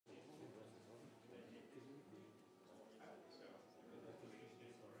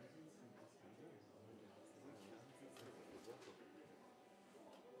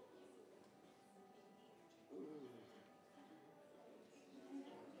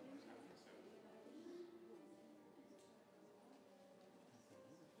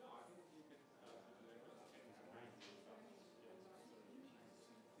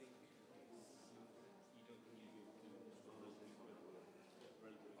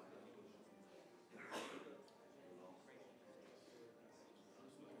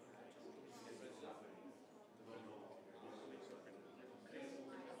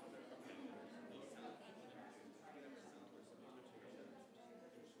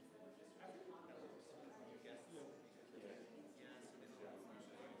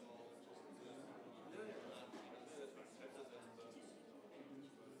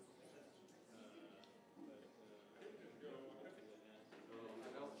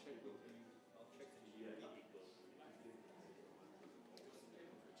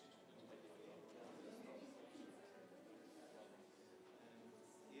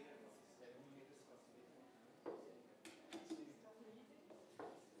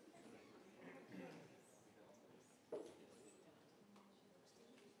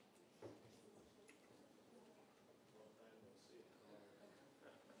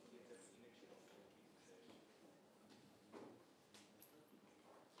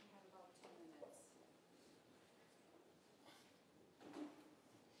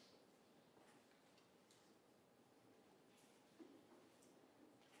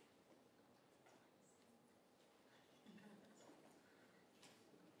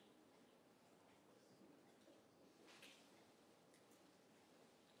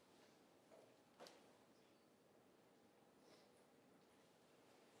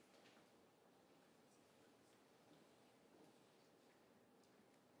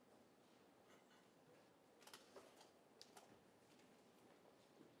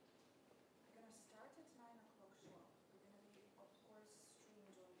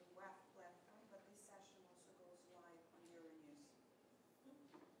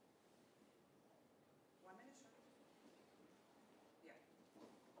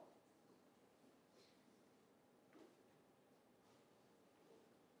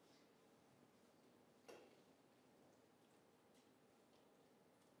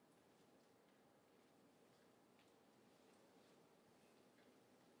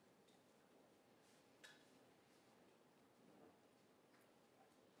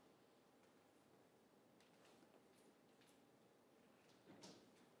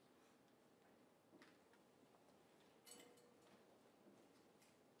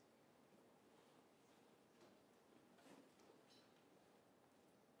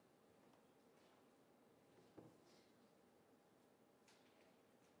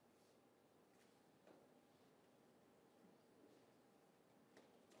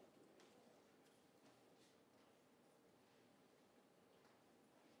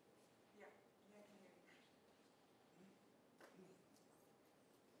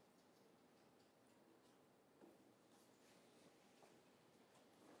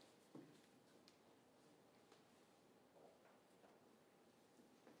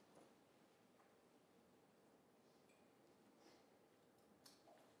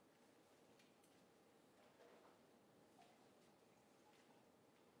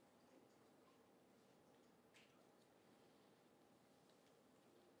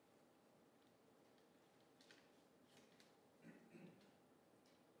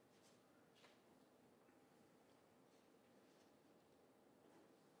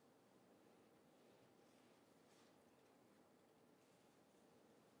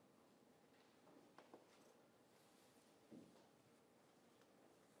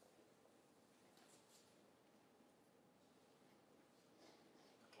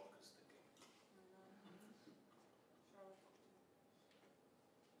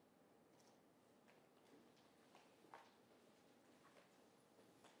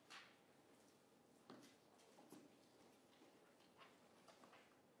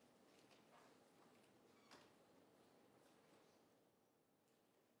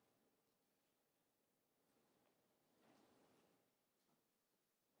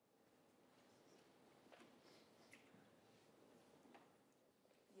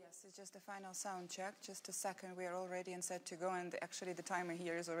Yes, it's just the final sound check. Just a second, we are all ready and set to go, and actually the timer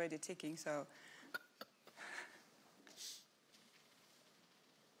here is already ticking, so.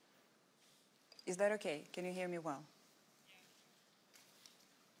 Is that okay? Can you hear me well?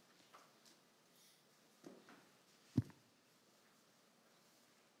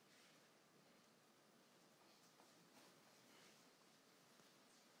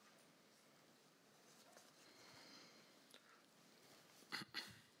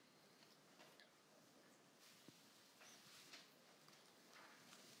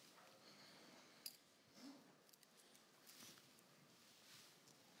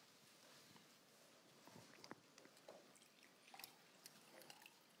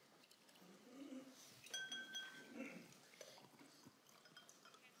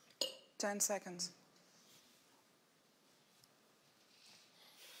 10 seconds.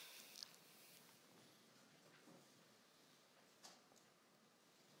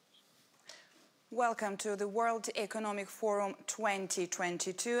 Welcome to the World Economic Forum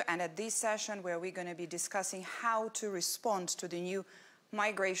 2022, and at this session where we're going to be discussing how to respond to the new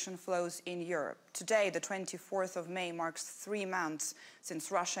migration flows in Europe. Today, the 24th of May, marks 3 months since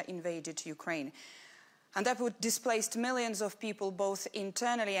Russia invaded Ukraine. And that would displace millions of people both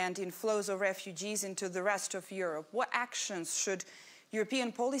internally and in flows of refugees into the rest of Europe. What actions should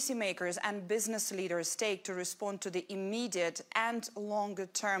European policymakers and business leaders take to respond to the immediate and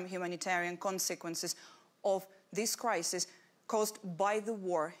longer-term humanitarian consequences of this crisis caused by the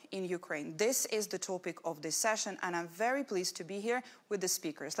war in Ukraine? This is the topic of this session, and I'm very pleased to be here with the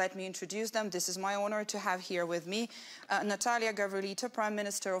speakers. Let me introduce them. This is my honor to have here with me Natalia Gavrilița, Prime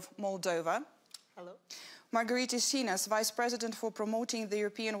Minister of Moldova. Hello. Margarita Sinas, Vice President for Promoting the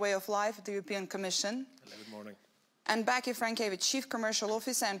European Way of Life at the European Commission. Hello, good morning. And Baki Frankevich, Chief Commercial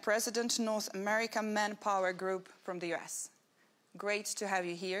Officer and President, North America Manpower Group from the US. Great to have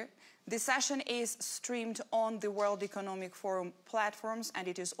you here. This session is streamed on the World Economic Forum platforms, and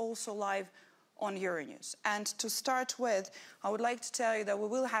it is also live on Euronews. And to start with, I would like to tell you that we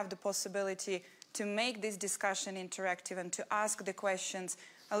will have the possibility to make this discussion interactive and to ask the questions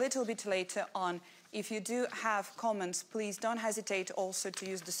a little bit later on. If you do have comments, please don't hesitate also to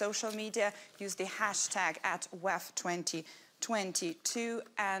use the social media, use the hashtag @WEF2022,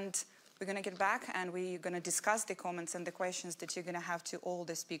 and we're going to get back and we're going to discuss the comments and the questions that you're going to have to all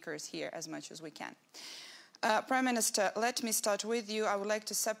the speakers here as much as we can. Prime Minister, let me start with you. I would like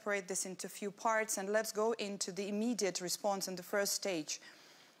to separate this into a few parts, and let's go into the immediate response in the first stage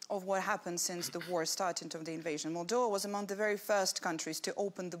of what happened since the war started of the invasion. Moldova was among the very first countries to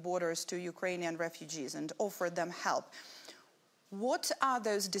open the borders to Ukrainian refugees and offer them help. What are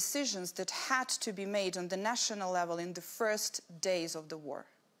those decisions that had to be made on the national level in the first days of the war?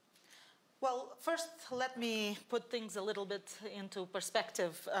 Well, first, let me put things a little bit into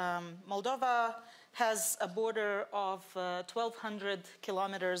perspective. Moldova has a border of 1,200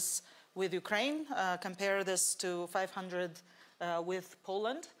 kilometers with Ukraine. Compare this to 500 with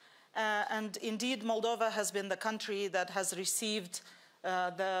Poland. And indeed, Moldova has been the country that has received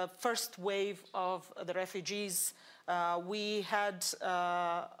the first wave of the refugees. We had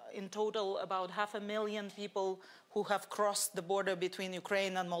in total about 500,000 people who have crossed the border between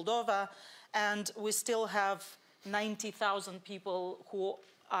Ukraine and Moldova, and we still have 90,000 people who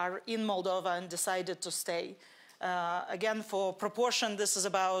are in Moldova and decided to stay. Again, for proportion, this is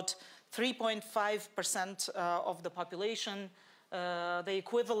about 3.5% of the population. The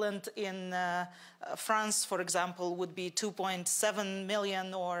equivalent in France, for example, would be 2.7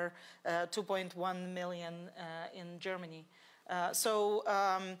 million or 2.1 million in Germany. So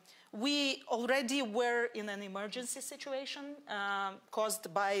we already were in an emergency situation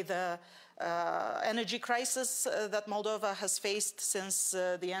caused by the energy crisis that Moldova has faced since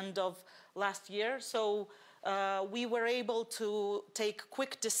the end of last year. So we were able to take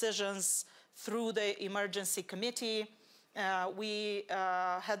quick decisions through the emergency committee. We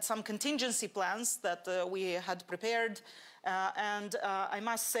had some contingency plans that we had prepared, and I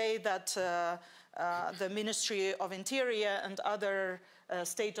must say that the Ministry of Interior and other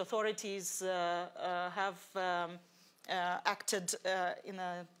state authorities have acted in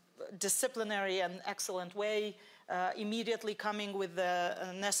a disciplinary and excellent way, immediately coming with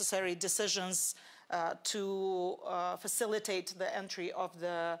the necessary decisions to facilitate the entry of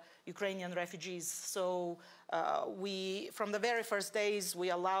the Ukrainian refugees. So from the very first days, we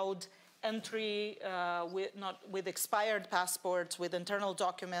allowed entry with expired passports, with internal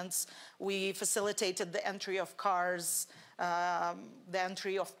documents. We facilitated the entry of cars. the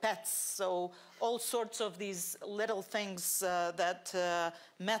entry of pets. So all sorts of these little things that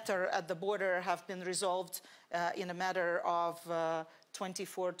matter at the border have been resolved in a matter of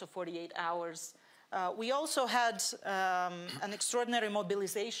 24 to 48 hours. We also had an extraordinary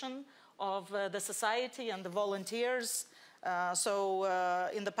mobilization of the society and the volunteers. So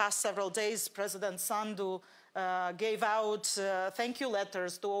in the past several days, President Sandu gave out thank you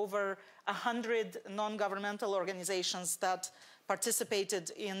letters to over 100 non-governmental organizations that participated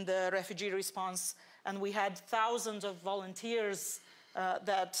in the refugee response. And we had thousands of volunteers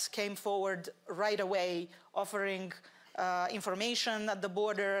that came forward right away, offering information at the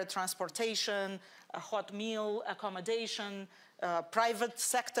border, transportation, a hot meal, accommodation. Private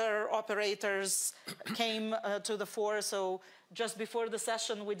sector operators came to the fore. So just before the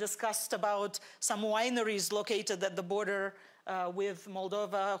session, we discussed about some wineries located at the border with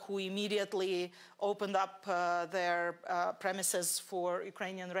Moldova, who immediately opened up their premises for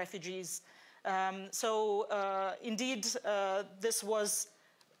Ukrainian refugees. Indeed, this was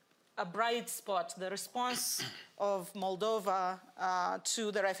a bright spot. The response of Moldova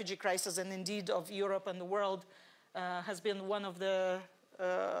to the refugee crisis, and indeed of Europe and the world, has been one of the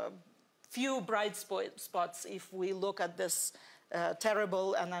few bright spots if we look at this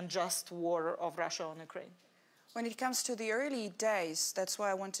terrible and unjust war of Russia on Ukraine. When it comes to the early days, that's why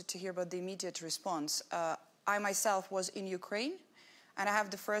I wanted to hear about the immediate response. I myself was in Ukraine, and I have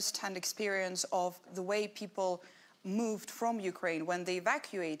the first-hand experience of the way people moved from Ukraine. When they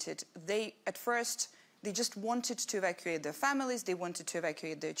evacuated, at first they just wanted to evacuate their families, they wanted to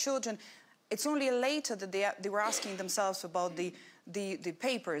evacuate their children. It's only later that they were asking themselves about the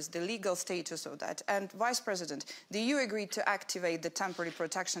papers, the legal status of that. And Vice President, the EU agreed to activate the Temporary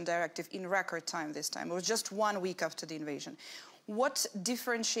Protection Directive in record time this time. It was just 1 week after the invasion. What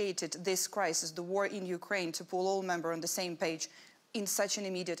differentiated this crisis, the war in Ukraine, to pull all members on the same page in such an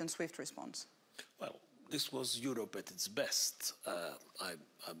immediate and swift response? Well, this was Europe at its best. I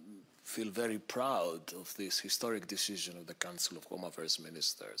feel very proud of this historic decision of the Council of Home Affairs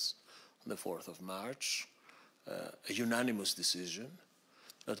Ministers on the 4th of March, a unanimous decision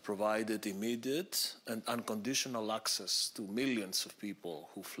that provided immediate and unconditional access to millions of people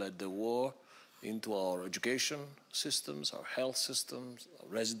who fled the war into our education systems, our health systems, our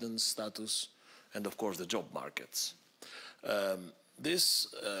residence status, and of course the job markets. This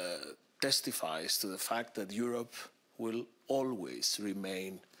testifies to the fact that Europe will always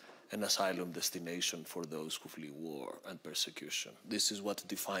remain an asylum destination for those who flee war and persecution. This is what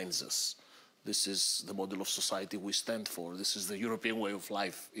defines us. This is the model of society we stand for. This is the European way of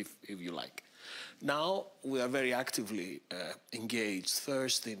life, if you like. Now we are very actively engaged,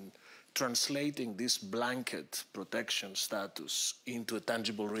 first in translating this blanket protection status into a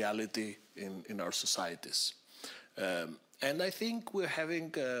tangible reality in our societies. And I think we're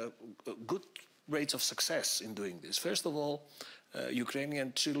having good rates of success in doing this. First of all,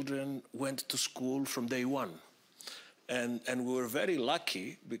 Ukrainian children went to school from day one. And we were very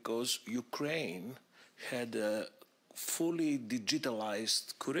lucky because Ukraine had a fully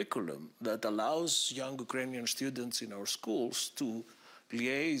digitalized curriculum that allows young Ukrainian students in our schools to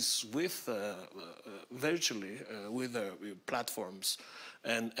liaise with virtually with platforms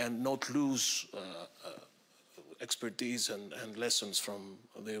and not lose expertise and lessons from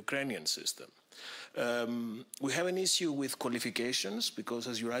the Ukrainian system. We have an issue with qualifications because,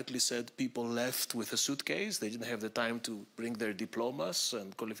 as you rightly said, people left with a suitcase. They didn't have the time to bring their diplomas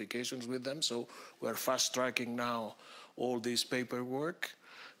and qualifications with them. So we're fast-tracking now all this paperwork.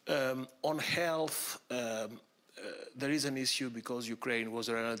 On health, there is an issue because Ukraine was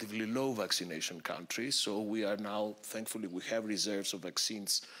a relatively low vaccination country. So we are now, thankfully, we have reserves of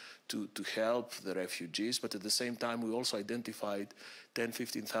vaccines to help the refugees, but at the same time we also identified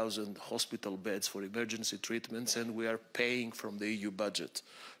 10,000–15,000 hospital beds for emergency treatments, and we are paying from the EU budget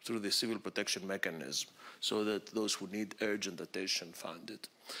through the civil protection mechanism so that those who need urgent attention funded.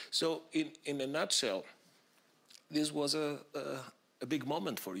 So in a nutshell, this was a big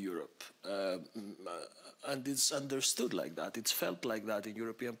moment for Europe, and it's understood like that, it's felt like that in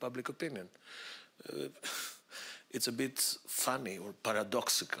European public opinion. It's a bit funny or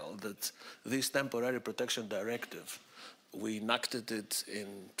paradoxical that this temporary protection directive, we enacted it in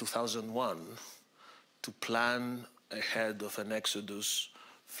 2001 to plan ahead of an exodus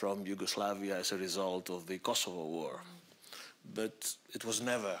from Yugoslavia as a result of the Kosovo war. But it was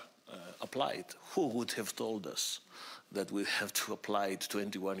never applied. Who would have told us that we'd have to apply it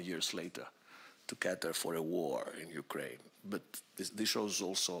 21 years later to cater for a war in Ukraine? But this shows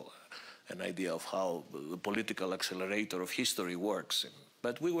also an idea of how the political accelerator of history works.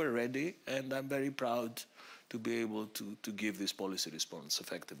 But we were ready, and I'm very proud to be able to give this policy response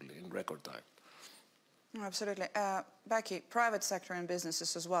effectively in record time. Absolutely. Becky, private sector and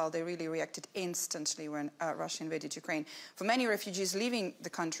businesses as well, they really reacted instantly when Russia invaded Ukraine. For many refugees leaving the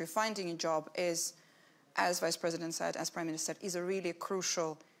country, finding a job is, as Vice President said, as Prime Minister, is a really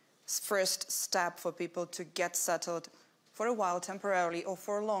crucial first step for people to get settled for a while, temporarily, or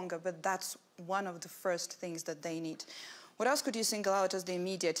for longer, but that's one of the first things that they need. What else could you single out as the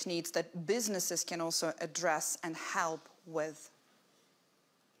immediate needs that businesses can also address and help with?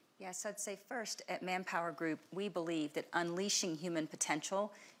 Yes, I'd say first, at Manpower Group, we believe that unleashing human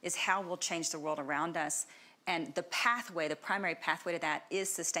potential is how we'll change the world around us. And the pathway, the primary pathway to that is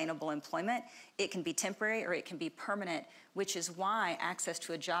sustainable employment. It can be temporary or it can be permanent, which is why access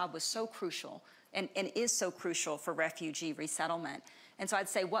to a job was so crucial and is so crucial for refugee resettlement. And so I'd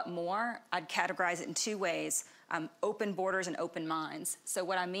say what more? I'd categorize it in two ways. Open borders and open minds. So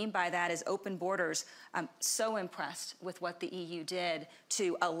what I mean by that is open borders. I'm so impressed with what the EU did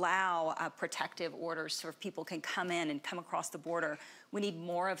to allow protective orders so people can come in and come across the border. We need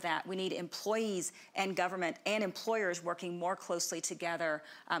more of that. We need employees and government and employers working more closely together.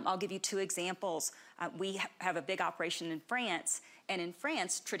 I'll give you two examples. We have a big operation in France, and in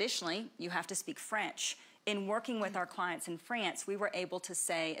France, traditionally, you have to speak French. In working with our clients in France, we were able to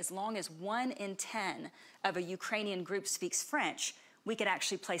say as long as 1 in 10 of a Ukrainian group speaks French, we could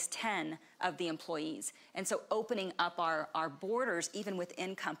actually place 10 of the employees. And so opening up our borders, even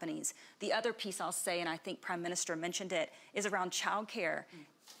within companies. The other piece I'll say, and I think Prime Minister mentioned it, is around childcare.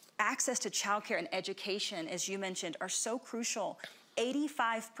 Access to childcare and education, as you mentioned, are so crucial.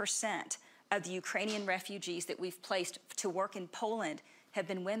 85% of the Ukrainian refugees that we've placed to work in Poland have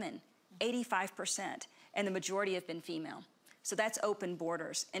been women, 85%. And the majority have been female. So that's open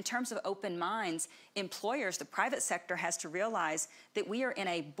borders. In terms of open minds, employers, the private sector has to realize that we are in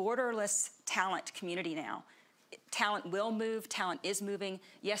a borderless talent community now. Talent will move, talent is moving.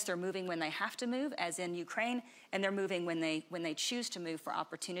 Yes, they're moving when they have to move, as in Ukraine, and they're moving when they choose to move for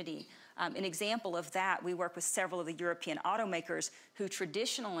opportunity. An example of that, we work with several of the European automakers who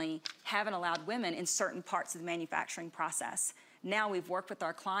traditionally haven't allowed women in certain parts of the manufacturing process. Now we've worked with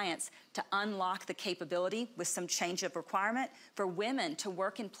our clients to unlock the capability with some change of requirement for women to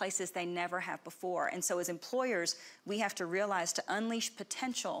work in places they never have before. And so as employers, we have to realize to unleash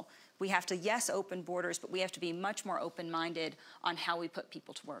potential, we have to, yes, open borders, but we have to be much more open-minded on how we put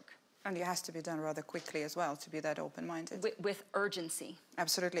people to work. And it has to be done rather quickly as well, to be that open-minded. With urgency.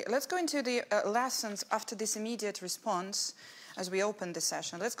 Absolutely. Let's go into the lessons after this immediate response as we open the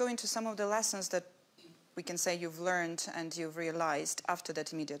session. Let's go into some of the lessons that we can say you've learned and you've realized after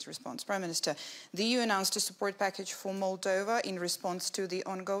that immediate response. Prime Minister, the EU announced a support package for Moldova in response to the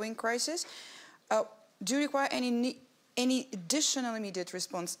ongoing crisis. Do you require any additional immediate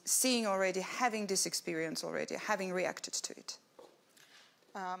response, seeing already, having this experience already, having reacted to it?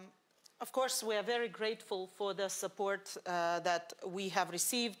 Of course, we are very grateful for the support that we have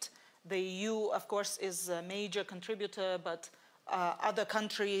received. The EU, of course, is a major contributor, but other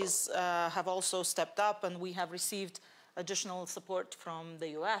countries have also stepped up, and we have received additional support from the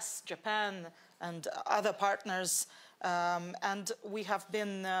US, Japan, and other partners. And we have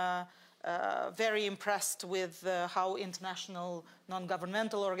been very impressed with how international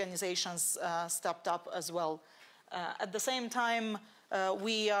non-governmental organizations stepped up as well. At the same time,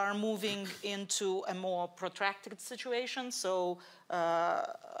 we are moving into a more protracted situation. So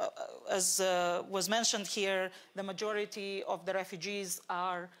as was mentioned here, the majority of the refugees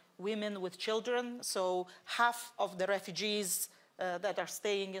are women with children. So half of the refugees that are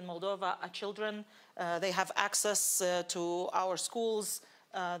staying in Moldova are children. They have access to our schools.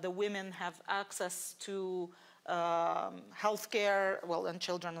 The women have access to healthcare, well, and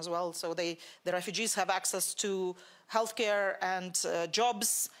children as well. So the refugees have access to healthcare and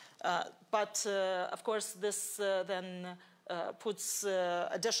jobs. But of course, this then puts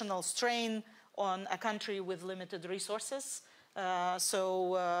additional strain on a country with limited resources.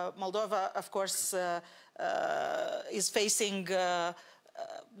 So Moldova, of course, is facing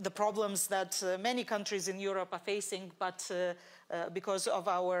the problems that many countries in Europe are facing, but because of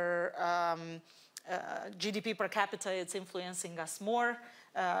our GDP per capita, it's influencing us more.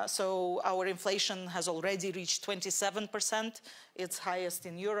 So our inflation has already reached 27%, its highest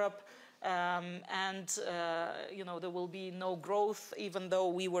in Europe. And you know, there will be no growth, even though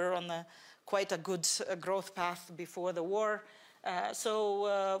we were on quite a good growth path before the war.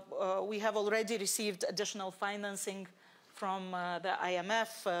 So we have already received additional financing from the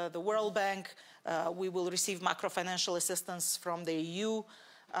IMF, the World Bank. We will receive macro-financial assistance from the EU.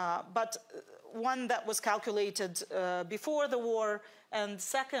 But one that was calculated before the war, and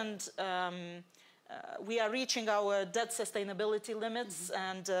second, we are reaching our debt sustainability limits,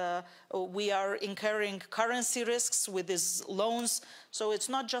 and we are incurring currency risks with these loans. So it's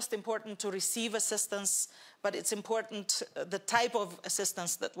not just important to receive assistance, but it's important the type of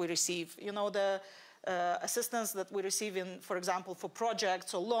assistance that we receive. You know, the assistance that we receive in, for example, for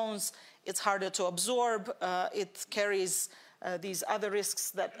projects or loans, it's harder to absorb. It carries these other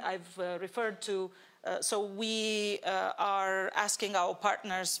risks that I've referred to. So we are asking our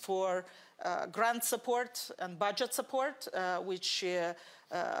partners for grant support and budget support, which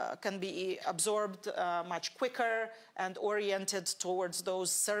can be absorbed much quicker and oriented towards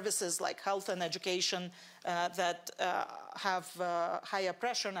those services like health and education that have higher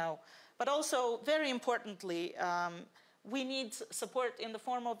pressure now. But also, very importantly, we need support in the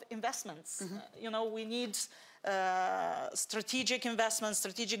form of investments. You know, we need strategic investments,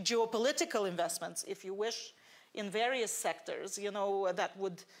 strategic geopolitical investments, if you wish, in various sectors, you know, that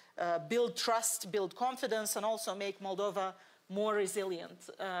would build trust, build confidence, and also make Moldova more resilient.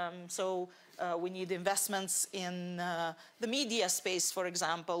 So we need investments in the media space, for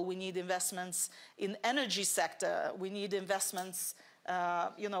example. We need investments in energy sector. We need investments,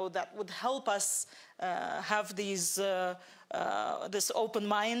 you know, that would help us have these this open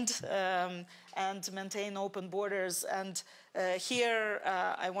mind and maintain open borders. And here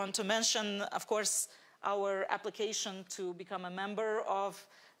I want to mention, of course, our application to become a member of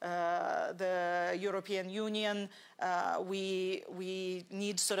the European Union. We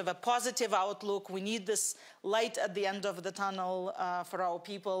need sort of a positive outlook. We need this light at the end of the tunnel for our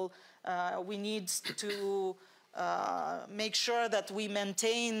people. We need to make sure that we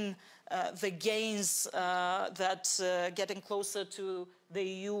maintain the gains that getting closer to the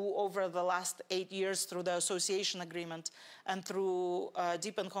EU over the last 8 years through the association agreement and through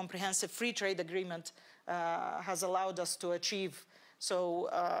deep and comprehensive free trade agreement has allowed us to achieve. So,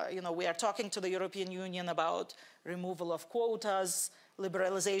 you know, we are talking to the European Union about removal of quotas,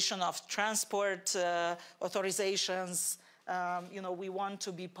 liberalization of transport authorizations. You know, we want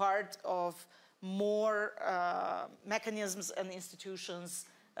to be part of more mechanisms and institutions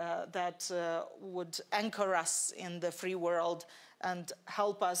that would anchor us in the free world and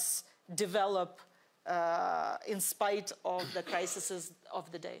help us develop in spite of the crises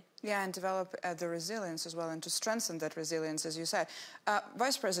of the day. Yeah, and develop the resilience as well, and to strengthen that resilience, as you said.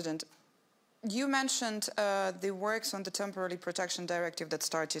 Vice President, you mentioned the works on the Temporary Protection Directive that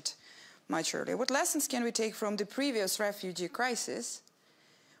started much earlier. What lessons can we take from the previous refugee crisis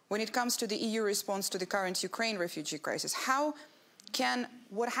when it comes to the EU response to the current Ukraine refugee crisis? How can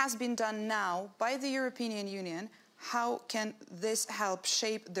what has been done now by the European Union, how can this help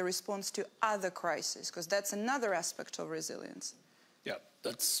shape the response to other crises? Because that's another aspect of resilience. Yeah,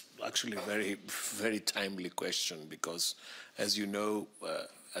 that's actually a very, very timely question, because, as you know,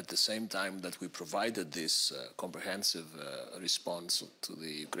 at the same time that we provided this comprehensive response to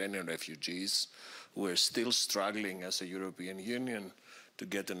the Ukrainian refugees, we're still struggling as a European Union to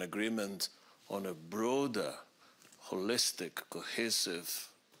get an agreement on a broader, holistic, cohesive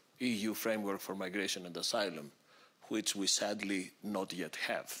EU framework for migration and asylum, which we sadly not yet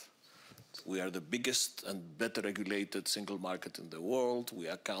have. We are the biggest and better regulated single market in the world. We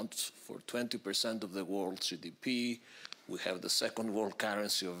account for 20% of the world's GDP. We have the second world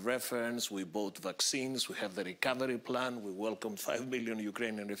currency of reference. We bought vaccines. We have the recovery plan. We welcomed 5 million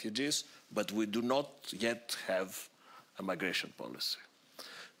Ukrainian refugees, but we do not yet have a migration policy.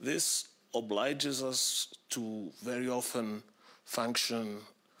 This obliges us to very often function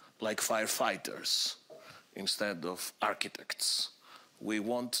like firefighters instead of architects. We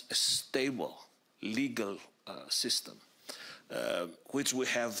want a stable legal system, which we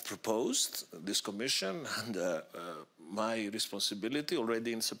have proposed, this Commission, and my responsibility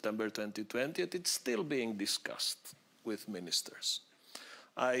already in September 2020, and it's still being discussed with ministers.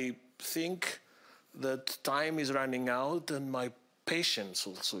 I think that time is running out, and my patience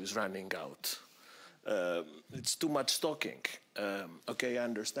also is running out. It's too much talking. Okay, I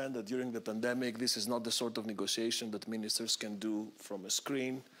understand that during the pandemic, this is not the sort of negotiation that ministers can do from a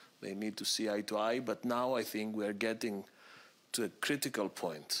screen. They need to see eye to eye. But now I think we are getting to a critical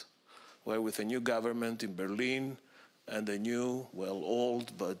point where, with a new government in Berlin and a new, well,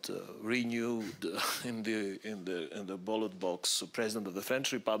 old but renewed in the ballot box president of the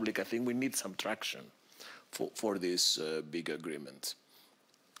French Republic, I think we need some traction for this big agreement.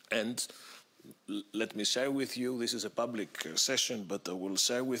 And let me share with you, this is a public session, but I will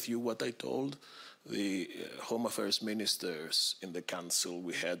share with you what I told the Home Affairs ministers in the Council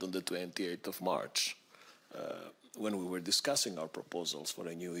we had on the 28th of March when we were discussing our proposals for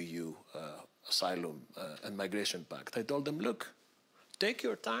a new EU asylum and migration pact. I told them, look, take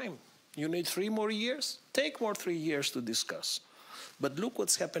your time. You need 3 more years? Take more 3 years to discuss. But look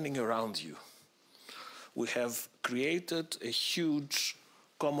what's happening around you. We have created a huge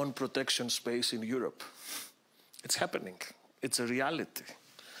common protection space in Europe. It's happening. It's a reality.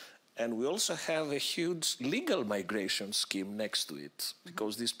 And we also have a huge legal migration scheme next to it,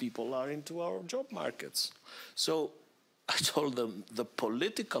 because these people are into our job markets. So I told them the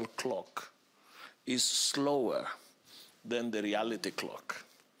political clock is slower than the reality clock.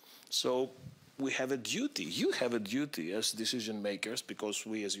 So we have a duty, you have a duty as decision makers, because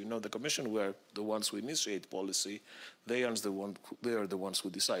we, as you know, the Commission, we're the ones who initiate policy, they are the ones who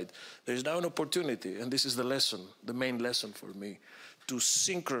decide. There's now an opportunity, and this is the lesson, the main lesson for me, to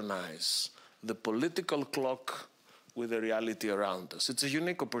synchronize the political clock with the reality around us. It's a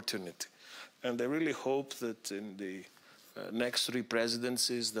unique opportunity. And I really hope that in the next 3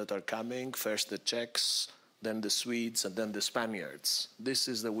 presidencies that are coming, first the Czechs, then the Swedes, and then the Spaniards, this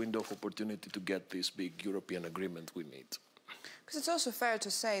is the window of opportunity to get this big European agreement we need. Because it's also fair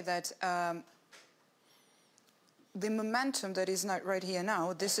to say that the momentum that is not right here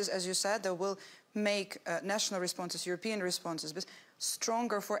now, this is, as you said, that will make national responses, European responses, but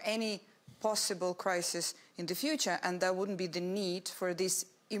stronger for any possible crisis in the future, and there wouldn't be the need for this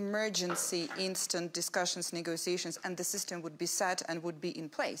emergency instant discussions, negotiations, and the system would be set and would be in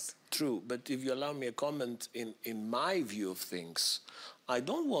place. True, but if you allow me a comment, in my view of things, I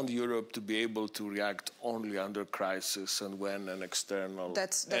don't want Europe to be able to react only under crisis and when an external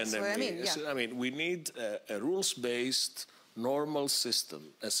That's enemy what I mean, yeah. I mean, we need a rules-based, normal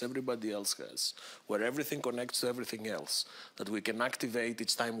system, as everybody else has, where everything connects to everything else, that we can activate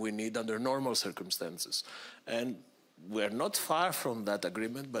each time we need under normal circumstances. And we're not far from that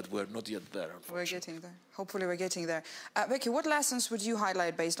agreement, but we're not yet there, unfortunately. We're getting there. Hopefully we're getting there. Becky, what lessons would you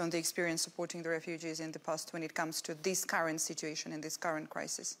highlight based on the experience supporting the refugees in the past when it comes to this current situation and this current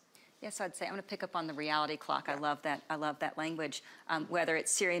crisis? Yes, I'd say I'm going to pick up on the reality clock. I love that language. Whether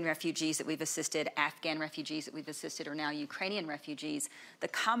it's Syrian refugees that we've assisted, Afghan refugees that we've assisted, or now Ukrainian refugees, the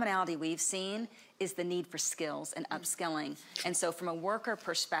commonality we've seen is the need for skills and upskilling. And so from a worker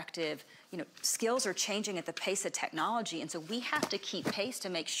perspective, you know, skills are changing at the pace of technology, and so we have to keep pace to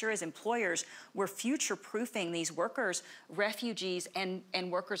make sure as employers we're future-proofing these workers, refugees, and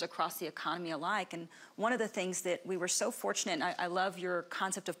workers across the economy alike. And one of the things that we were so fortunate, and I love your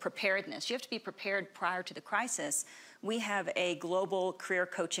concept of preparedness. You have to be prepared prior to the crisis. We have a global career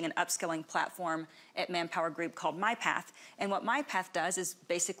coaching and upskilling platform at Manpower Group called MyPath. And what MyPath does is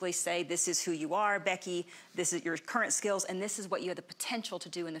basically say, this is who you are, Becky, this is your current skills, and this is what you have the potential to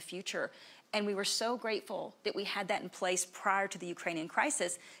do in the future. And we were so grateful that we had that in place prior to the Ukrainian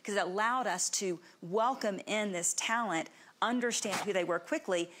crisis, because it allowed us to welcome in this talent, understand who they were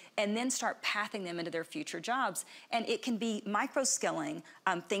quickly, and then start pathing them into their future jobs. And it can be micro-skilling,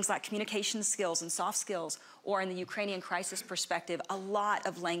 things like communication skills and soft skills, or in the Ukrainian crisis perspective, a lot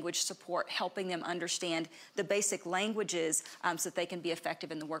of language support, helping them understand the basic languages so that they can be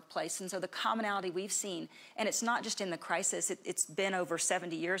effective in the workplace. And so the commonality we've seen, and it's not just in the crisis, it's been over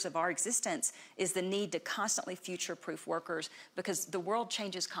 70 years of our existence, is the need to constantly future-proof workers, because the world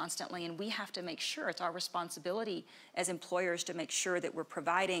changes constantly, and we have to make sure it's our responsibility as employers to make sure that we're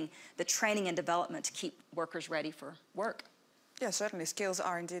providing the training and development to keep workers ready for work. Yeah, certainly. Skills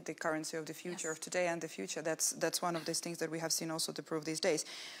are indeed the currency of the future, Yes. of today and the future. That's one of these things that we have seen also to prove these days.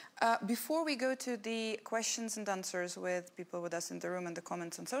 Before we go to the questions and answers with people with us in the room and the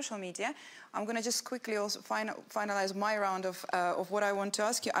comments on social media, I'm going to just quickly also finalize my round of what I want to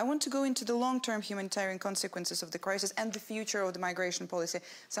ask you. I want to go into the long-term humanitarian consequences of the crisis and the future of the migration policy,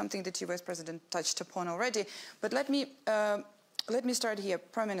 something that you, Vice President, touched upon already. But let me start here.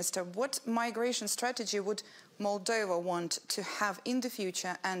 Prime Minister, what migration strategy would Moldova want to have in the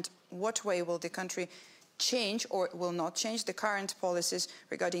future, and what way will the country change or will not change the current policies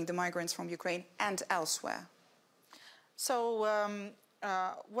regarding the migrants from Ukraine and elsewhere? So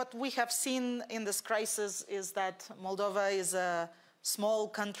what we have seen in this crisis is that Moldova is a small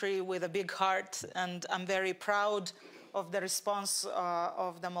country with a big heart, and I'm very proud of the response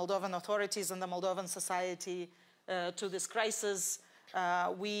of the Moldovan authorities and the Moldovan society to this crisis.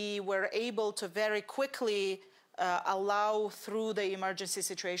 We were able to very quickly allow, through the Emergency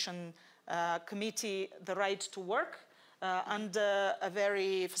Situation Committee, the right to work under a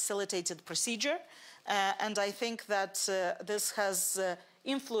very facilitated procedure. And I think that this has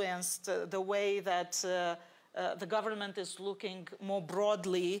influenced the way that the government is looking more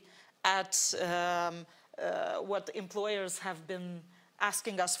broadly at what employers have been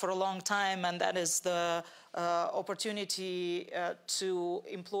asking us for a long time, and that is the opportunity to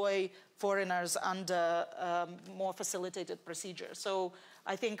employ foreigners under more facilitated procedures. So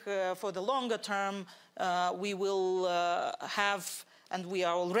I think for the longer term, we will have, and we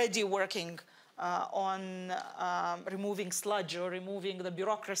are already working on removing sludge or removing the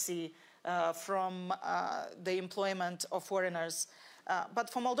bureaucracy from the employment of foreigners. But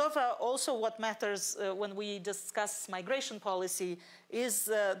for Moldova, also what matters when we discuss migration policy is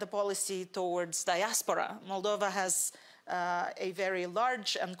the policy towards diaspora. Moldova has a very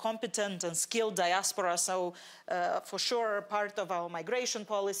large and competent and skilled diaspora, so for sure part of our migration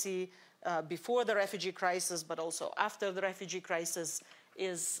policy before the refugee crisis, but also after the refugee crisis,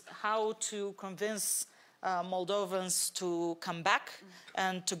 is how to convince Moldovans to come back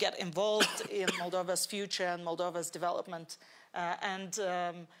and to get involved in Moldova's future and Moldova's development.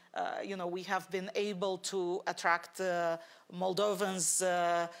 You know, we have been able to attract Moldovans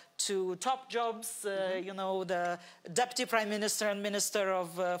to top jobs. You know, the Deputy Prime Minister and Minister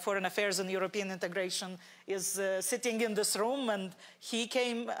of Foreign Affairs and European Integration is sitting in this room, and he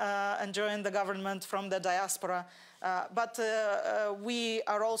came and joined the government from the diaspora. But we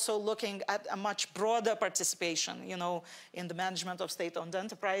are also looking at a much broader participation, you know, in the management of state-owned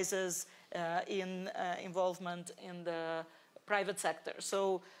enterprises, in involvement in the private sector.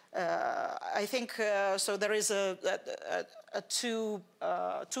 So I think so there is two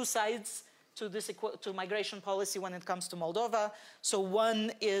sides to this to migration policy when it comes to Moldova. So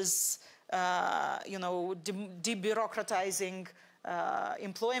one is you know, debureaucratizing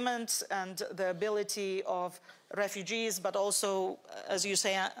employment and the ability of refugees, but also, as you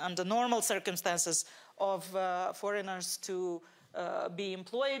say, under normal circumstances, of foreigners to be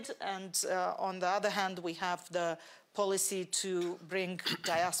employed. And on the other hand, we have the policy to bring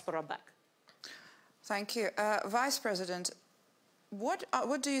diaspora back. Thank you. Vice President, what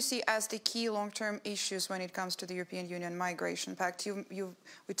do you see as the key long-term issues when it comes to the European Union Migration Pact?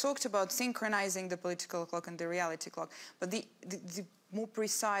 We talked about synchronizing the political clock and the reality clock, but the more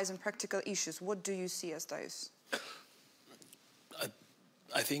precise and practical issues, what do you see as those?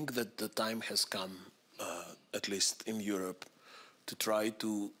 I think that the time has come, at least in Europe, to try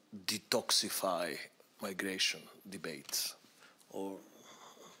to detoxify migration debates, or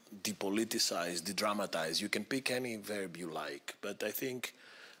depoliticize, de-dramatize. You can pick any verb you like, but I think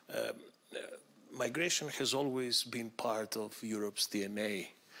migration has always been part of Europe's DNA.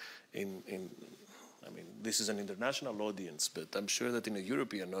 I mean, this is an international audience, but I'm sure that in a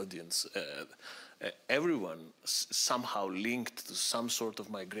European audience, everyone somehow linked to some sort of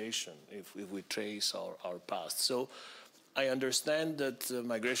migration if we trace our past. So I understand that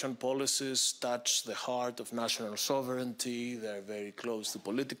migration policies touch the heart of national sovereignty. They're very close to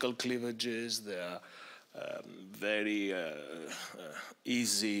political cleavages. They are very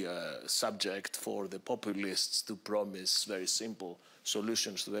easy subject for the populists to promise very simple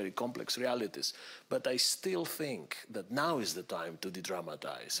solutions to very complex realities. But I still think that now is the time to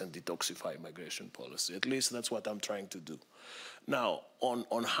de-dramatize and detoxify migration policy. At least that's what I'm trying to do. Now,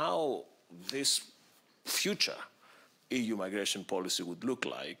 on how this future EU migration policy would look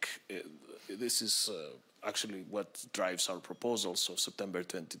like, this is actually what drives our proposals of September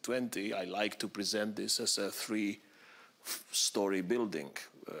 2020. I like to present this as a three-story building,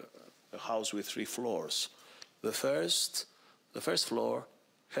 a house with 3 floors. The first floor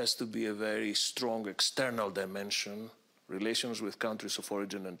has to be a very strong external dimension, relations with countries of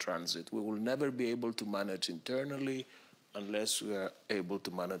origin and transit. We will never be able to manage internally unless we are able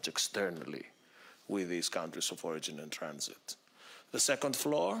to manage externally with these countries of origin and transit. The second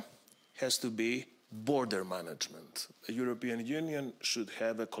floor has to be border management. The European Union should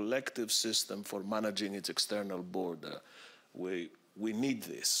have a collective system for managing its external border. We need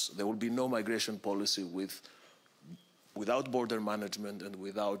this. There will be no migration policy without border management and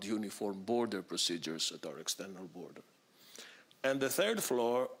without uniform border procedures at our external border. And the third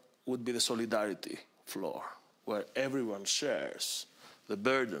floor would be the solidarity floor, where everyone shares the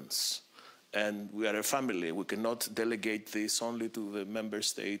burdens. And we are a family. We cannot delegate this only to the member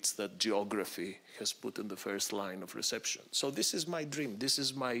states that geography has put in the first line of reception. So this is my dream. This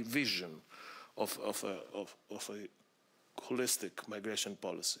is my vision of a holistic migration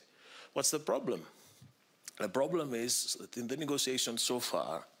policy. What's the problem? The problem is that in the negotiations so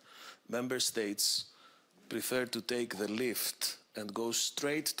far, member states prefer to take the lift and go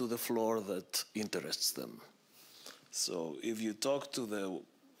straight to the floor that interests them. So if you talk to the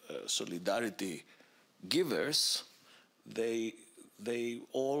solidarity givers, they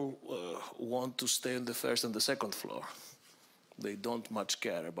all want to stay on the first and the second floor. They don't much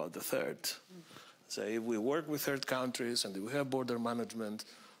care about the third. Say, if we work with third countries and if we have border management,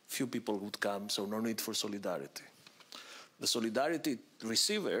 few people would come, so no need for solidarity. The solidarity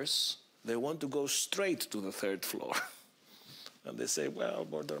receivers, they want to go straight to the third floor. And they say, well,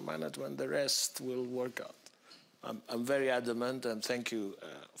 border management, the rest will work out. I'm very adamant, and thank you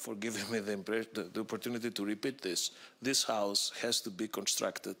for giving me the opportunity to repeat this. This house has to be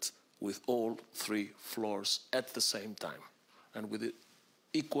constructed with all 3 floors at the same time and with an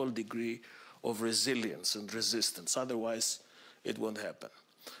equal degree of resilience and resistance. Otherwise, it won't happen.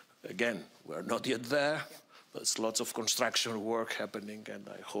 Again, we're not yet there. There's lots of construction work happening, and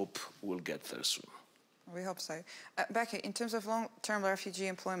I hope we'll get there soon. We hope so. Becky, in terms of long-term refugee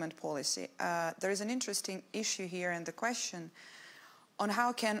employment policy, there is an interesting issue here in the question on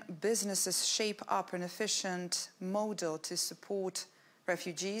how can businesses shape up an efficient model to support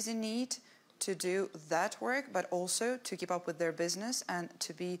refugees in need to do that work, but also to keep up with their business and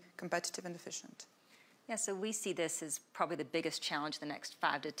to be competitive and efficient. Yeah, so we see this as probably the biggest challenge the next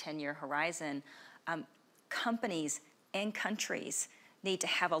 5 to 10-year horizon. Companies and countries need to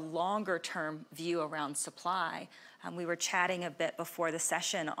have a longer-term view around supply. We were chatting a bit before the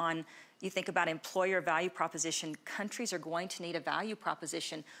session on, you think about employer value proposition, countries are going to need a value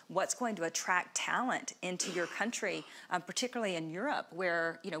proposition. What's going to attract talent into your country, particularly in Europe,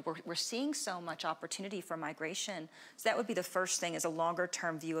 where we're seeing so much opportunity for migration. So that would be the first thing, is a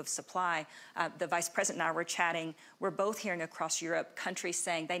longer-term view of supply. The Vice President and I were chatting. We're both hearing across Europe countries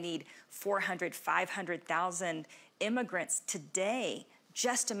saying they need 400, 500,000 immigrants today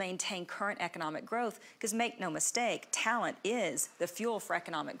just to maintain current economic growth, because make no mistake, talent is the fuel for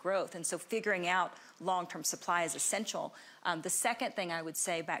economic growth, and so figuring out long-term supply is essential. The second thing I would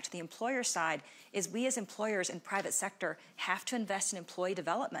say, back to the employer side, is we as employers in private sector have to invest in employee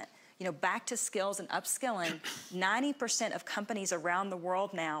development. Back to skills and upskilling, 90% of companies around the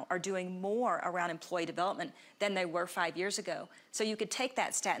world now are doing more around employee development than they were 5 years ago. So you could take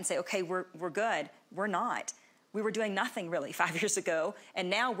that stat and say, okay, we're good. We're not. We were doing nothing really 5 years ago, and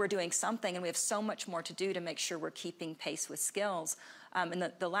now we're doing something, and we have so much more to do to make sure we're keeping pace with skills.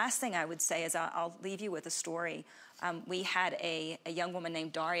 And the last thing I would say is I'll leave you with a story. We had a young woman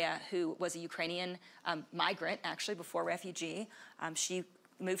named Daria who was a Ukrainian migrant, actually, before refugee. She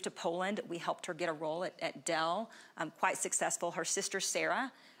moved to Poland. We helped her get a role at Dell, quite successful. Her sister,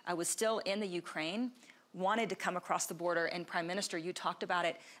 Sarah, was still in the Ukraine, wanted to come across the border, and Prime Minister, you talked about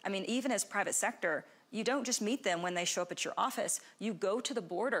it. I mean, even as private sector, you don't just meet them when they show up at your office. You go to the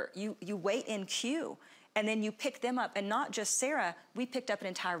border, you wait in queue, and then you pick them up. And not just Sarah, we picked up an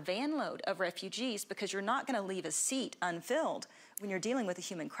entire van load of refugees, because you're not gonna leave a seat unfilled when you're dealing with a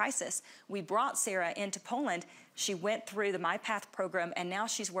human crisis. We brought Sarah into Poland. She went through the MyPath program, and now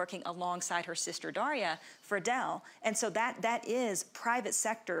she's working alongside her sister Daria for Dell. And so that is private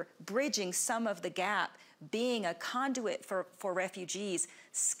sector bridging some of the gap, being a conduit for refugees,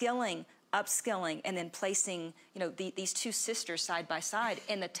 skilling, upskilling, and then placing these two sisters side by side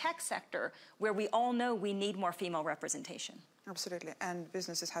in the tech sector, where we all know we need more female representation. Absolutely, and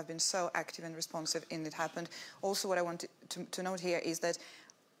businesses have been so active and responsive in it happened. Also, what I want to note here is that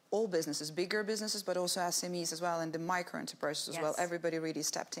all businesses, bigger businesses, but also SMEs as well, and the micro enterprises as well, everybody really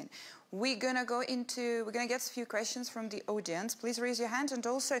stepped in. We're gonna get a few questions from the audience. Please raise your hand, and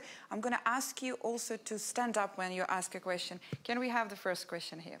also I'm gonna ask you also to stand up when you ask a question. Can we have the first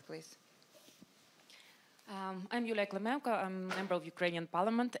question here, please? I'm Yulia Klemenko. I'm a member of Ukrainian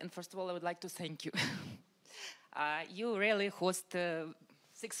Parliament, and first of all, I would like to thank you. You really host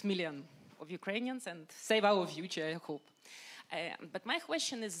 6 million of Ukrainians and save our future, I hope. But my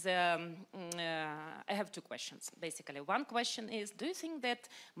question is, I have two questions, basically. One question is, do you think that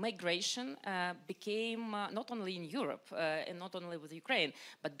migration became, not only in Europe and not only with Ukraine,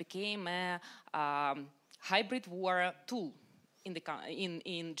 but became a hybrid war tool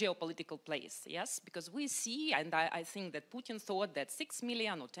in geopolitical place, yes? Because we see, and I think that Putin thought that 6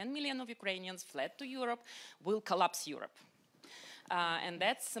 million or 10 million of Ukrainians fled to Europe will collapse Europe. And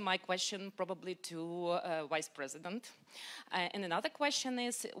that's my question probably to Vice President. And another question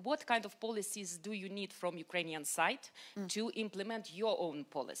is, what kind of policies do you need from Ukrainian side to implement your own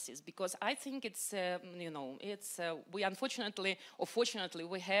policies? Because I think it's, we unfortunately, or fortunately,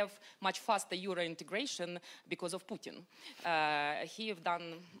 we have much faster Euro integration because of Putin. He have done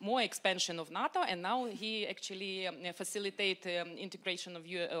more expansion of NATO, and now he actually facilitate integration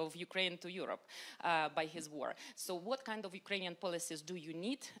of Ukraine to Europe by his war. So what kind of Ukrainian policies do you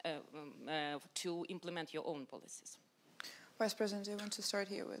need to implement your own policies? Vice President, do you want to start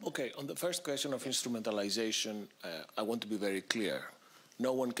here with? Okay, on the first question of instrumentalization, I want to be very clear.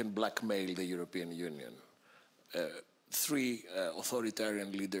 No one can blackmail the European Union. 3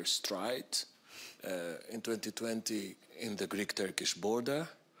 authoritarian leaders tried. in 2020 in the Greek-Turkish border,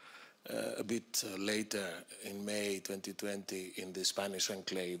 a bit later in May 2020 in the Spanish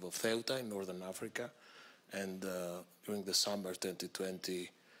enclave of Ceuta in northern Africa, and during the summer 2020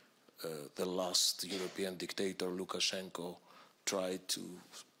 the last European dictator, Lukashenko, tried to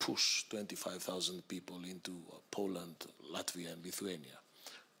push 25,000 people into Poland, Latvia and Lithuania.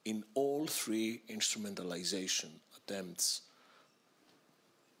 In all three instrumentalization attempts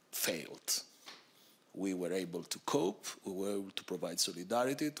failed. We were able to cope, we were able to provide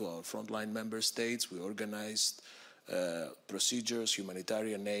solidarity to our frontline member states, we organized procedures,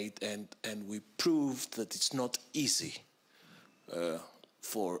 humanitarian aid, and we proved that it's not easy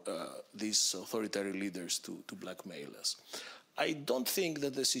for these authoritarian leaders to blackmail us. I don't think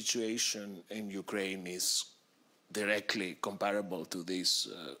that the situation in Ukraine is directly comparable to these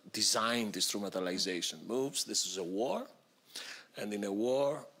designed instrumentalization moves. This is a war, and in a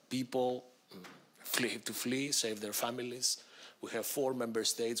war, people have to flee, save their families. We have 4 member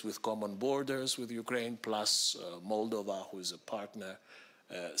states with common borders with Ukraine, plus Moldova, who is a partner.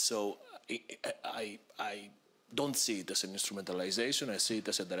 So I don't see it as an instrumentalization. I see it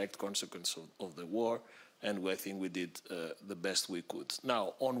as a direct consequence of the war, and I think we did the best we could.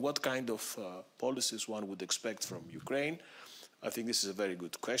 Now, on what kind of policies one would expect from Ukraine, I think this is a very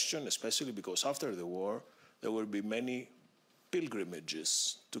good question, especially because after the war, there will be many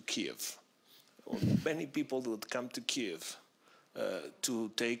pilgrimages to Kiev. Many people would come to Kiev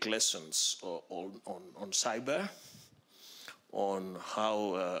to take lessons on cyber, on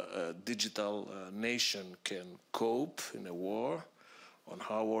how a digital nation can cope in a war, on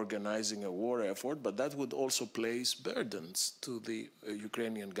how organizing a war effort, but that would also place burdens to the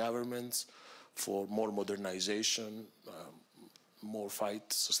Ukrainian government for more modernization, more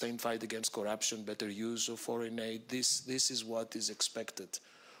sustained fight against corruption, better use of foreign aid. This is what is expected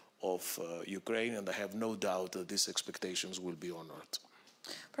of Ukraine, and I have no doubt that these expectations will be honored.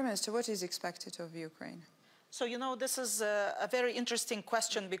 Prime Minister, what is expected of Ukraine? So, you know, this is a very interesting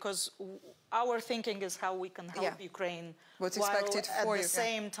question, because our thinking is how we can help Ukraine, what's while expected at for the Ukraine?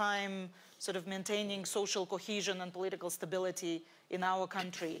 same time sort of maintaining social cohesion and political stability in our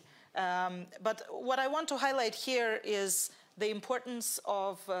country. But what I want to highlight here is the importance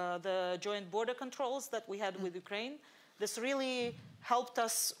of the joint border controls that we had with Ukraine. This really helped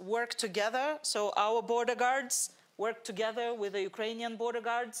us work together. So our border guards worked together with the Ukrainian border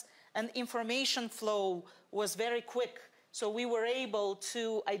guards, and information flow was very quick. So we were able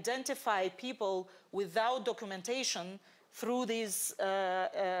to identify people without documentation through these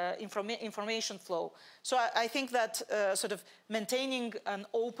information flow. So I think that sort of maintaining an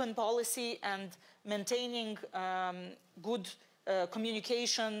open policy and maintaining good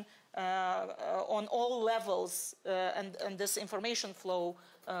communication on all levels and this information flow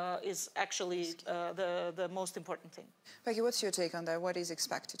is actually the most important thing. Becky, what's your take on that? What is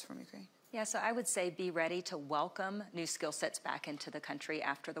expected from Ukraine? Yeah, so I would say be ready to welcome new skill sets back into the country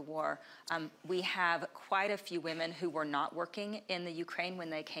after the war. We have quite a few women who were not working in the Ukraine when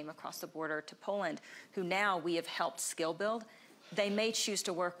they came across the border to Poland, who now we have helped skill build. They may choose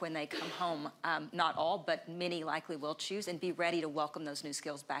to work when they come home. Not all, but many likely will choose, and be ready to welcome those new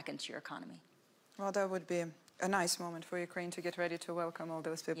skills back into your economy. Well, that would be a nice moment for Ukraine to get ready to welcome all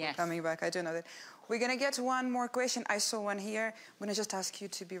those people coming back. I do know that. We're going to get one more question. I saw one here. I'm going to just ask you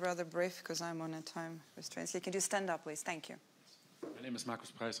to be rather brief because I'm on a time restraint. Can you stand up, please? Thank you. My name is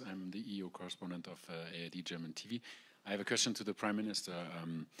Markus Preis. I'm the EU correspondent of ARD German TV. I have a question to the Prime Minister.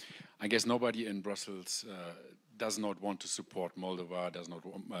 I guess nobody in Brussels does not want to support Moldova, does not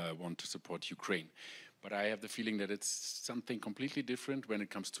want to support Ukraine. But I have the feeling that it's something completely different when it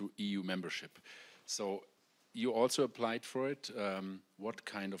comes to EU membership. So you also applied for it. What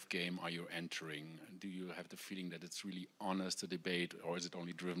kind of game are you entering? Do you have the feeling that it's really honest, a debate, or is it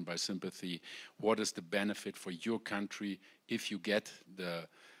only driven by sympathy? What is the benefit for your country if you get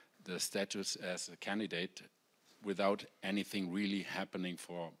the status as a candidate without anything really happening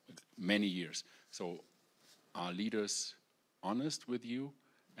for many years? So are leaders honest with you,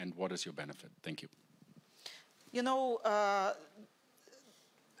 and what is your benefit? Thank you. You know,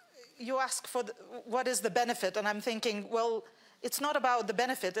 you ask for what is the benefit, and I'm thinking, well, it's not about the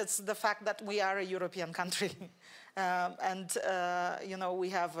benefit, it's the fact that we are a European country. You know, we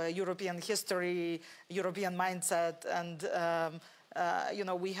have a European history, European mindset, and, you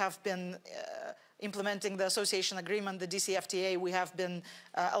know, we have been implementing the association agreement, the DCFTA, we have been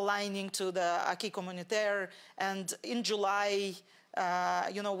aligning to the acquis communautaire, and in July,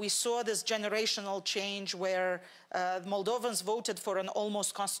 You know, we saw this generational change where Moldovans voted for an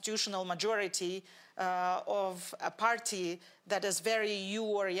almost constitutional majority of a party that is very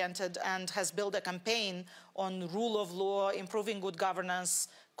EU-oriented and has built a campaign on rule of law, improving good governance,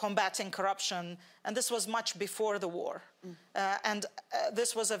 combating corruption, and this was much before the war.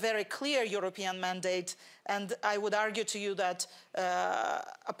 This was a very clear European mandate, and I would argue to you that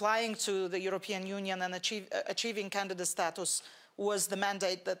applying to the European Union and achieving candidate status was the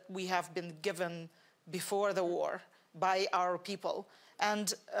mandate that we have been given before the war by our people.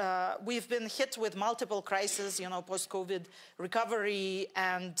 And we've been hit with multiple crises, you know, post-COVID recovery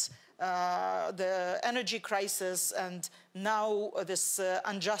and the energy crisis, and now this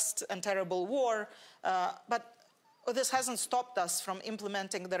unjust and terrible war. But this hasn't stopped us from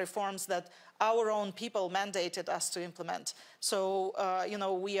implementing the reforms that our own people mandated us to implement. So, you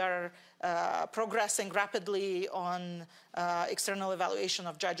know, we are progressing rapidly on external evaluation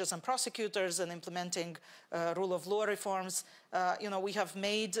of judges and prosecutors and implementing rule of law reforms. You know, we have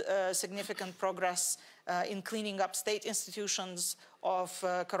made significant progress in cleaning up state institutions of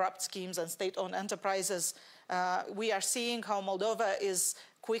corrupt schemes and state-owned enterprises. We are seeing how Moldova is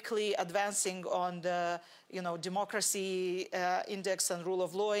quickly advancing on the, you know, democracy index and rule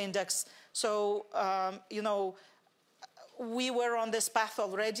of law index. So, you know, we were on this path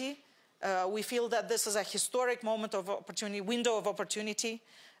already. We feel that this is a historic moment of opportunity, window of opportunity.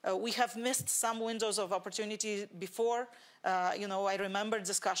 We have missed some windows of opportunity before. You know, I remember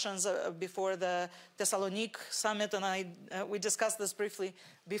discussions before the Thessaloniki summit, and we discussed this briefly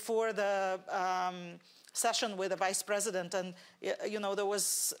before the session with the vice president. And, you know, there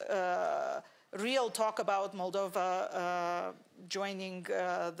was real talk about Moldova joining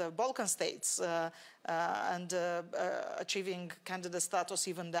the Balkan states and achieving candidate status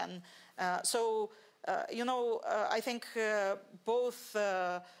even then. You know, I think both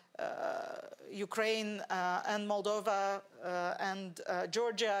Ukraine and Moldova and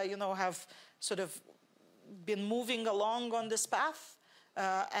Georgia, you know, have sort of been moving along on this path,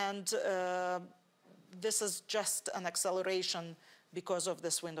 and this is just an acceleration because of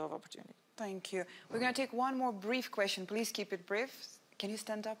this window of opportunity. Thank you. We're going to take one more brief question. Please keep it brief. Can you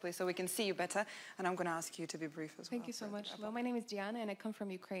stand up, please, so we can see you better? And I'm going to ask you to be brief as well. Thank you so much. Well, my name is Diana, and I come from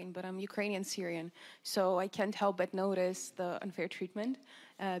Ukraine, but I'm Ukrainian-Syrian. So I can't help but notice the unfair treatment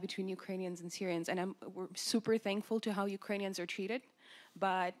between Ukrainians and Syrians. And we're super thankful to how Ukrainians are treated.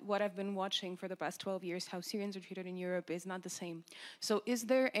 But what I've been watching for the past 12 years, how Syrians are treated in Europe, is not the same. So is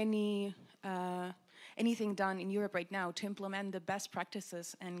there anything done in Europe right now to implement the best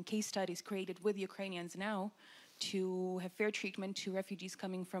practices and case studies created with Ukrainians now to have fair treatment to refugees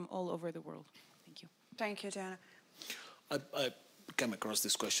coming from all over the world? Thank you. Thank you, Diana. I come across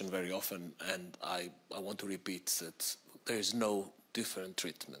this question very often, and I want to repeat that there is no different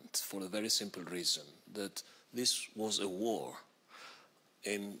treatment for the very simple reason that this was a war.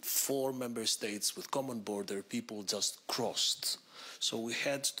 In 4 member states with common border, people just crossed. So we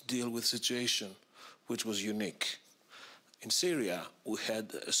had to deal with a situation which was unique. In Syria, we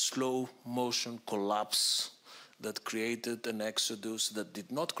had a slow motion collapse that created an exodus that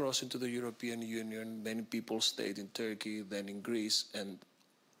did not cross into the European Union. Many people stayed in Turkey, then in Greece, and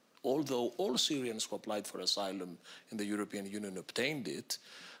although all Syrians who applied for asylum in the European Union obtained it,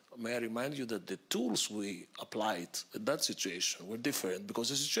 may I remind you that the tools we applied in that situation were different, because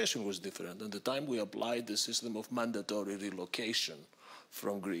the situation was different. At the time we applied the system of mandatory relocation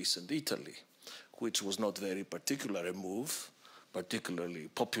from Greece and Italy, which was not very particularly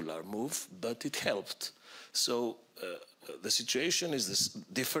popular move, but it helped. So the situation is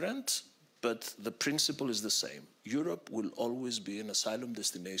different, but the principle is the same. Europe will always be an asylum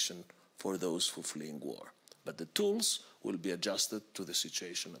destination for those who fleeing war. But the tools will be adjusted to the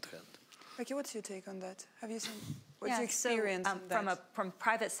situation at hand. Becky, what's your take on that? Have you seen, what's your experience on that? From a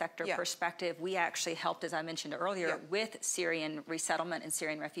private sector perspective, we actually helped, as I mentioned earlier, with Syrian resettlement and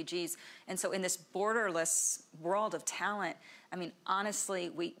Syrian refugees. And so in this borderless world of talent, I mean,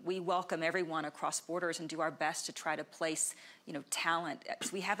 honestly, we welcome everyone across borders and do our best to try to place, you know, talent.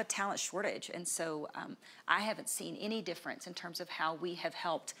 We have a talent shortage, and so I haven't seen any difference in terms of how we have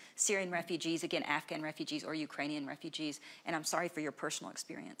helped Syrian refugees, again, Afghan refugees or Ukrainian refugees, and I'm sorry for your personal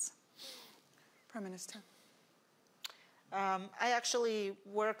experience. Prime Minister. I actually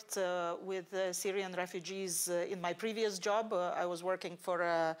worked with Syrian refugees in my previous job. I was working for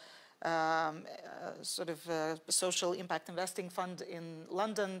a sort of social impact investing fund in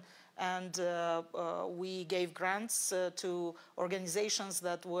London, and we gave grants to organizations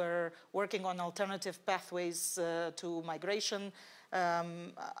that were working on alternative pathways to migration.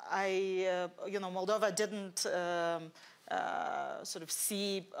 You know, Moldova didn't sort of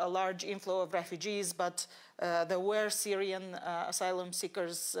see a large inflow of refugees, but there were Syrian asylum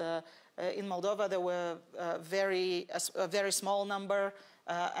seekers in Moldova. There were a very small number,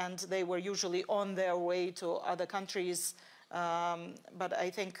 and they were usually on their way to other countries. But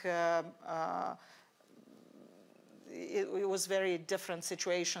I think it was a very different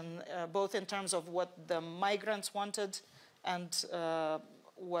situation, both in terms of what the migrants wanted and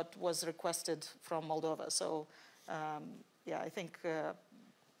what was requested from Moldova. So, yeah, I think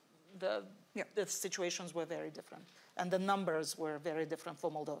the situations were very different, and the numbers were very different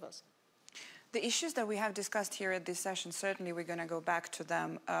for Moldovans. The issues that we have discussed here at this session, certainly we're going to go back to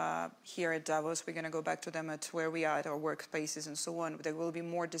them here at Davos. We're going to go back to them at where we are at our workplaces and so on. There will be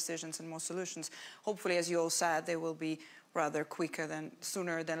more decisions and more solutions. Hopefully, as you all said, they will be rather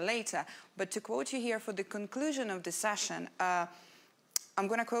sooner than later. But to quote you here for the conclusion of the session, I'm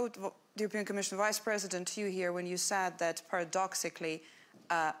going to quote the European Commission Vice President to you here when you said that paradoxically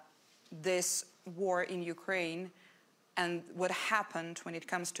this war in Ukraine and what happened when it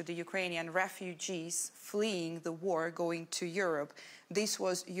comes to the Ukrainian refugees fleeing the war going to Europe, this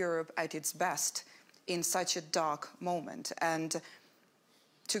was Europe at its best in such a dark moment. And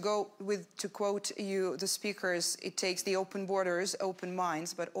to quote you, the speakers, it takes the open borders, open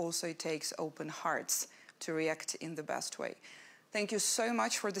minds, but also it takes open hearts to react in the best way. Thank you so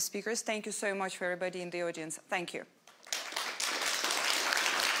much for the speakers. Thank you so much for everybody in the audience. Thank you.